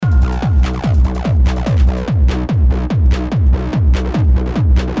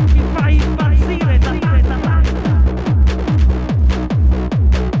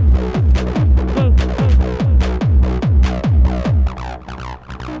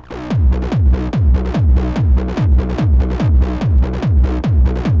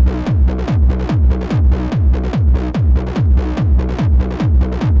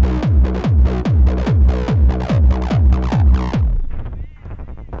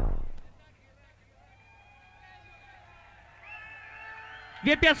Vi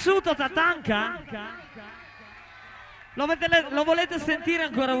è piaciuto Tatanka? Lo volete sentire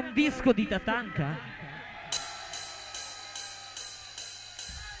ancora un disco di Tatanka?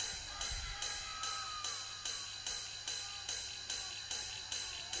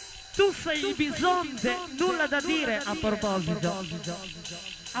 Tu sei il bisonte, nulla da dire a proposito.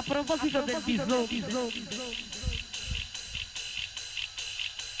 A proposito del bisonte.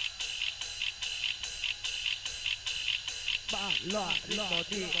 Ballo, ritmo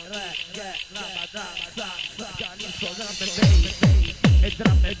di reggae, ramadan, salsa, canisso, drum and bass, e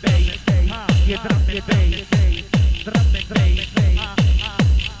drum and bass, e drum and bass, drum and bass,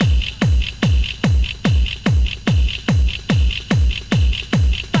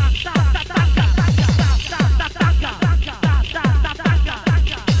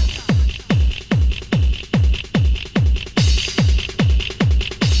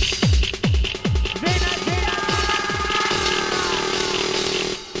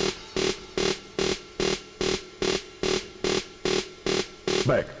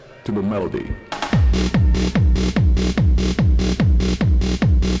 Back to the melody.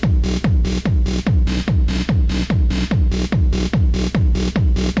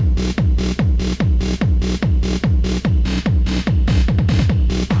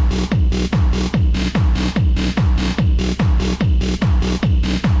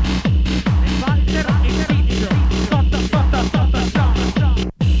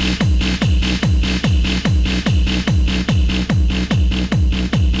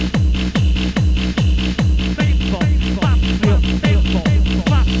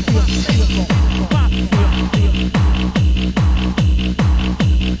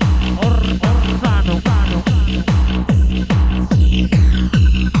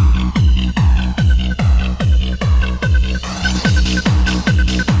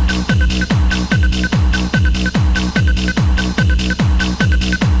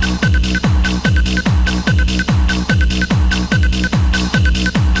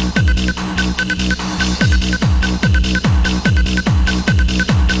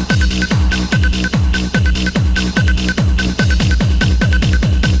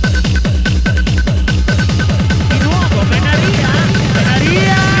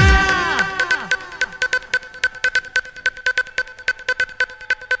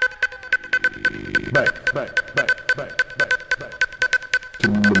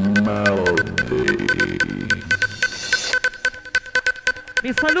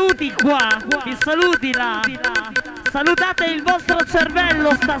 Mi saluti qua, mi saluti là. Salutate il vostro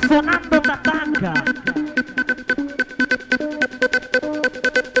cervello, sta suonando Tatanka.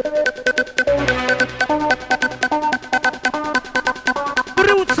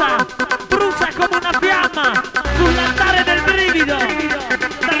 Brucia, brucia come una fiamma sull'altare del brivido,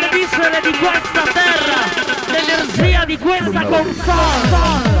 dalle viscere di questa terra, l'energia di questa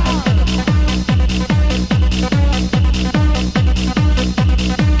console.